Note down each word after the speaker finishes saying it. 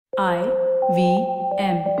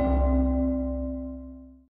IVM.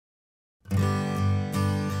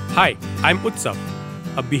 Hi, I'm Utsav,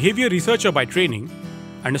 a behavior researcher by training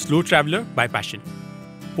and a slow traveler by passion.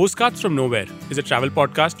 Postcards from Nowhere is a travel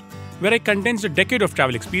podcast where I condense a decade of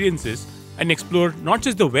travel experiences and explore not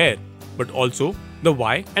just the where, but also the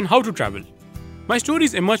why and how to travel. My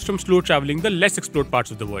stories emerge from slow traveling the less explored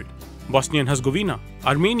parts of the world: Bosnia and Herzegovina,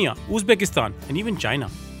 Armenia, Uzbekistan, and even China.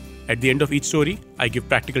 At the end of each story, I give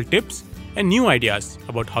practical tips and new ideas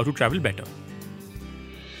about how to travel better.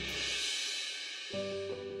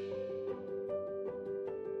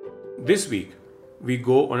 This week, we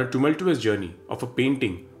go on a tumultuous journey of a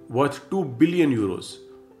painting worth 2 billion euros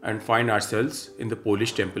and find ourselves in the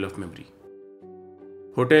Polish Temple of Memory.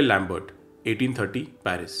 Hotel Lambert, 1830,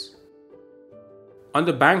 Paris. On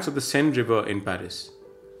the banks of the Seine River in Paris,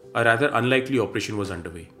 a rather unlikely operation was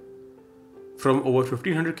underway. From over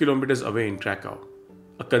 1500 kilometers away in Krakow,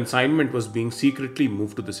 a consignment was being secretly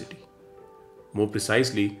moved to the city. More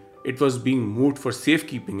precisely, it was being moved for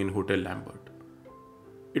safekeeping in Hotel Lambert.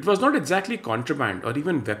 It was not exactly contraband or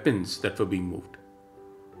even weapons that were being moved.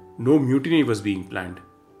 No mutiny was being planned.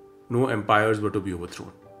 No empires were to be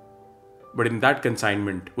overthrown. But in that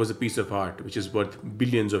consignment was a piece of art which is worth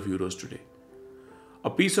billions of euros today. A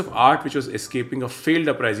piece of art which was escaping a failed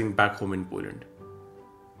uprising back home in Poland.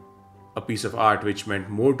 A piece of art which meant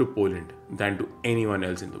more to Poland than to anyone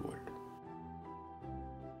else in the world.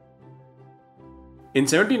 In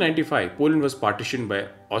 1795, Poland was partitioned by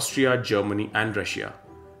Austria, Germany, and Russia,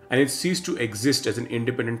 and it ceased to exist as an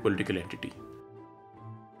independent political entity.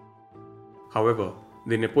 However,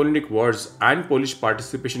 the Napoleonic Wars and Polish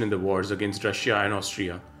participation in the wars against Russia and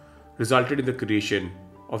Austria resulted in the creation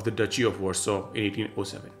of the Duchy of Warsaw in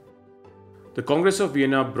 1807. The Congress of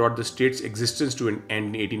Vienna brought the state's existence to an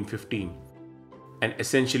end in 1815 and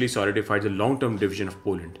essentially solidified the long-term division of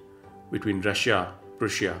Poland between Russia,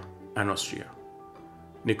 Prussia, and Austria.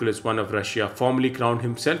 Nicholas I of Russia formally crowned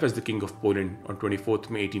himself as the King of Poland on 24th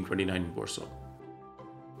May 1829 in Warsaw.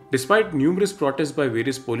 Despite numerous protests by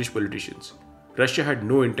various Polish politicians, Russia had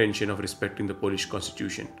no intention of respecting the Polish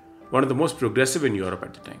constitution, one of the most progressive in Europe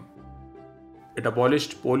at the time. It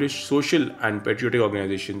abolished Polish social and patriotic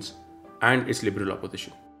organizations and its liberal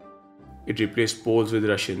opposition. It replaced Poles with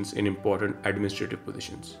Russians in important administrative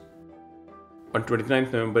positions. On 29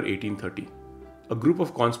 November 1830, a group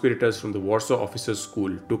of conspirators from the Warsaw Officers'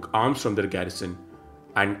 School took arms from their garrison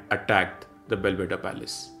and attacked the Belvedere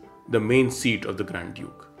Palace, the main seat of the Grand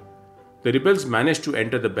Duke. The rebels managed to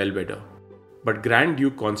enter the Belvedere, but Grand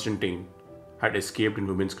Duke Constantine had escaped in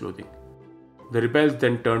women's clothing. The rebels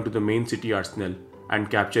then turned to the main city arsenal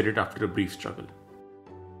and captured it after a brief struggle.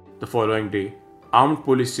 The following day, armed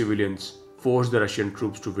Polish civilians forced the Russian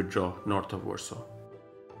troops to withdraw north of Warsaw.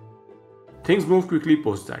 Things moved quickly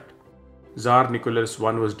post that. Tsar Nicholas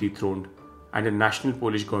I was dethroned and a national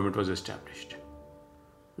Polish government was established.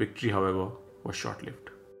 Victory, however, was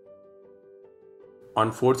short-lived.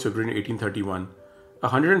 On 4th February 1831, a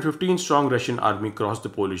 115-strong Russian army crossed the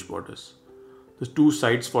Polish borders. The two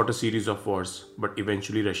sides fought a series of wars, but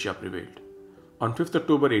eventually Russia prevailed. On 5th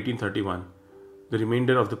October 1831, the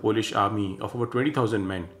remainder of the Polish army of over 20,000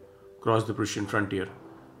 men crossed the Prussian frontier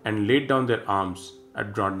and laid down their arms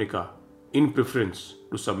at Brodnica in preference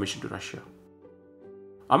to submission to Russia.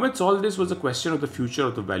 Amidst all this was the question of the future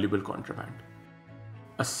of the valuable contraband.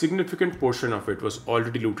 A significant portion of it was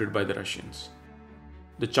already looted by the Russians.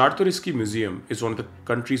 The Czartoryski Museum is one of the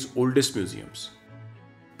country's oldest museums.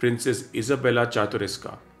 Princess Isabella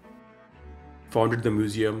Czartoryska founded the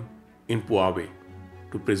museum in Puławy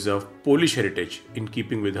to preserve Polish heritage in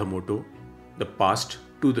keeping with her motto, the past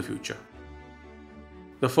to the future.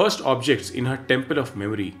 The first objects in her Temple of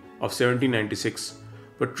Memory of 1796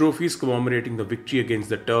 were trophies commemorating the victory against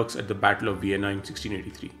the Turks at the Battle of Vienna in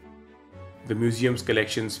 1683. The museum's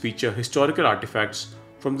collections feature historical artifacts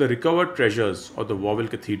from the recovered treasures of the Wawel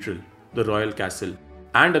Cathedral, the Royal Castle,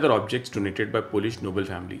 and other objects donated by Polish noble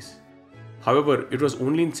families. However, it was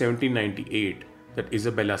only in 1798 that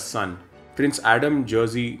Isabella's son, Prince Adam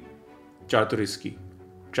Jerzy Czartoryski,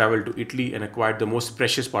 travelled to Italy and acquired the most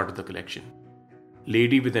precious part of the collection,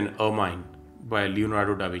 Lady with an Ermine by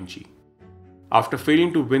Leonardo da Vinci. After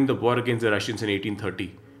failing to win the war against the Russians in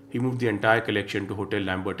 1830, he moved the entire collection to Hotel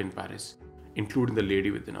Lambert in Paris, including the Lady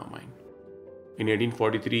with an Ermine. In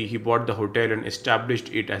 1843, he bought the hotel and established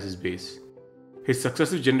it as his base. His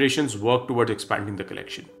successive generations worked towards expanding the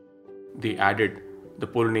collection. They added the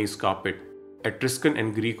Polonaise carpet, Etruscan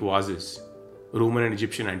and Greek vases, Roman and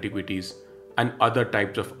Egyptian antiquities, and other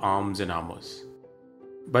types of arms and armors.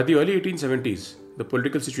 By the early 1870s, the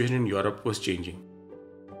political situation in Europe was changing.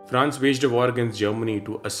 France waged a war against Germany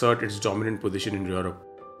to assert its dominant position in Europe,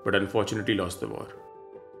 but unfortunately lost the war.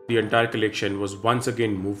 The entire collection was once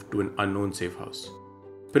again moved to an unknown safe house.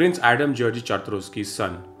 Prince Adam Georgy Czartoryski's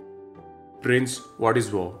son, Prince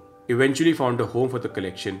Władysław, eventually found a home for the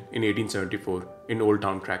collection in 1874 in Old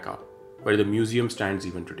Town Krakow, where the museum stands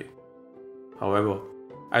even today. However,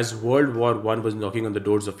 as World War I was knocking on the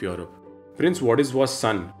doors of Europe, Prince Władysław's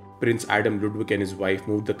son, Prince Adam Ludwig, and his wife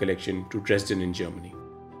moved the collection to Dresden in Germany.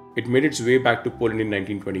 It made its way back to Poland in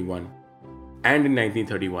 1921, and in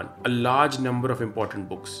 1931, a large number of important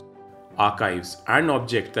books, archives, and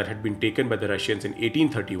objects that had been taken by the Russians in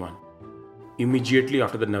 1831, immediately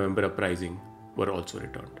after the November uprising, were also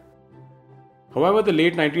returned. However, the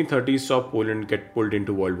late 1930s saw Poland get pulled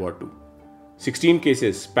into World War II. 16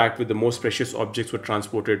 cases packed with the most precious objects were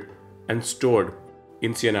transported and stored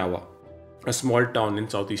in Sieniawa, a small town in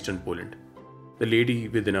southeastern Poland. The lady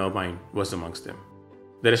with an ermine was amongst them.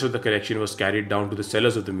 The rest of the collection was carried down to the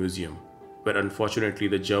cellars of the museum, where unfortunately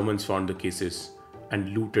the Germans found the cases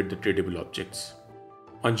and looted the tradable objects.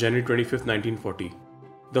 On January 25, 1940,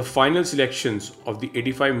 the final selections of the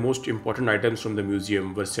 85 most important items from the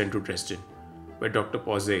museum were sent to Dresden, where Dr.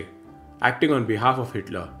 Posse, acting on behalf of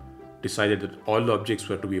Hitler, decided that all the objects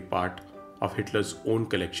were to be a part of Hitler's own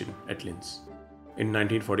collection at Linz. In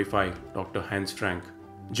 1945, Dr. Hans Frank,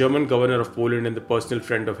 German governor of Poland and the personal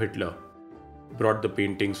friend of Hitler, brought the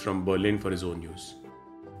paintings from Berlin for his own use.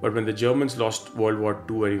 But when the Germans lost World War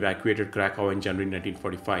II and evacuated Krakow in January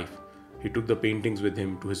 1945, he took the paintings with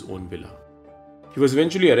him to his own villa. He was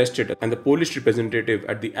eventually arrested, and the Polish representative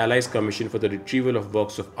at the Allies' Commission for the Retrieval of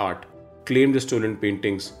Works of Art claimed the stolen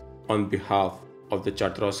paintings on behalf of the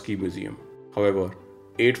Czartoryski Museum. However,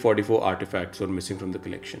 844 artifacts were missing from the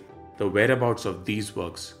collection. The whereabouts of these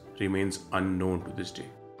works remains unknown to this day.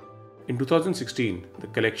 In 2016, the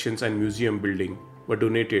collections and museum building were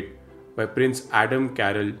donated by Prince Adam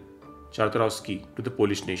Karol Czartoryski to the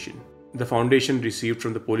Polish nation. The foundation received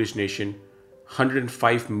from the Polish nation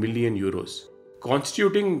 105 million euros,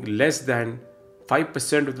 constituting less than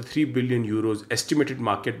 5% of the 3 billion euros estimated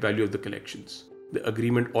market value of the collections. The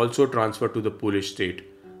agreement also transferred to the Polish state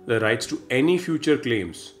the rights to any future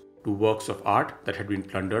claims to works of art that had been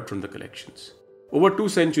plundered from the collections. Over 2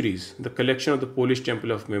 centuries, the collection of the Polish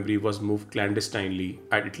Temple of Memory was moved clandestinely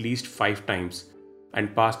at least 5 times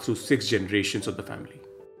and passed through 6 generations of the family.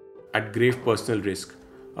 At grave personal risk,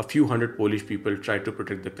 a few hundred Polish people tried to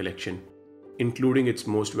protect the collection, including its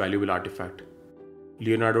most valuable artifact,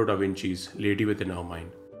 Leonardo da Vinci's Lady with an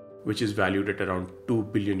Ermine, which is valued at around 2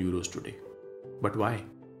 billion euros today. But why?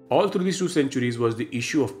 All through these 2 centuries was the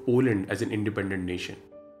issue of Poland as an independent nation,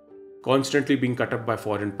 constantly being cut up by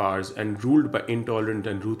foreign powers and ruled by intolerant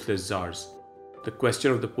and ruthless czars. The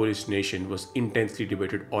question of the Polish nation was intensely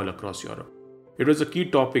debated all across Europe. It was a key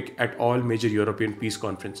topic at all major European peace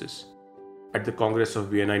conferences, at the Congress of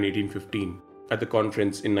Vienna in 1815, at the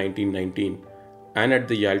conference in 1919, and at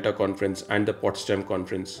the Yalta Conference and the Potsdam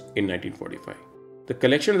Conference in 1945. The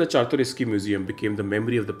collection of the Czartoryski Museum became the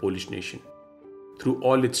memory of the Polish nation. Through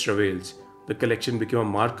all its travails, the collection became a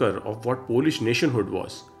marker of what Polish nationhood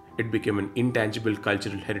was. It became an intangible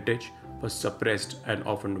cultural heritage for suppressed and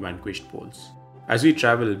often vanquished Poles. As we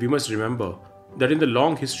travel, we must remember that in the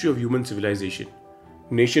long history of human civilization,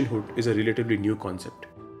 nationhood is a relatively new concept,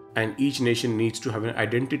 and each nation needs to have an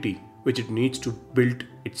identity which it needs to build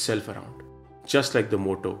itself around. Just like the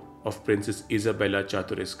motto of Princess Isabella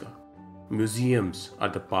Czartoryska, museums are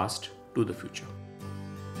the past to the future.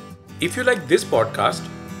 If you like this podcast,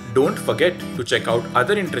 don't forget to check out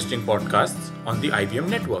other interesting podcasts on the IVM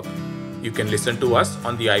network. You can listen to us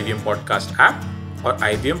on the IVM Podcast app or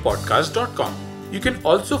ivmpodcast.com. You can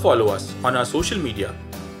also follow us on our social media.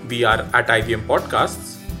 We are at IVM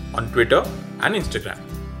Podcasts on Twitter and Instagram.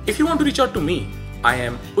 If you want to reach out to me, I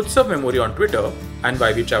am Utsav Memory on Twitter and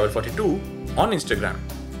YVTravel42 on Instagram.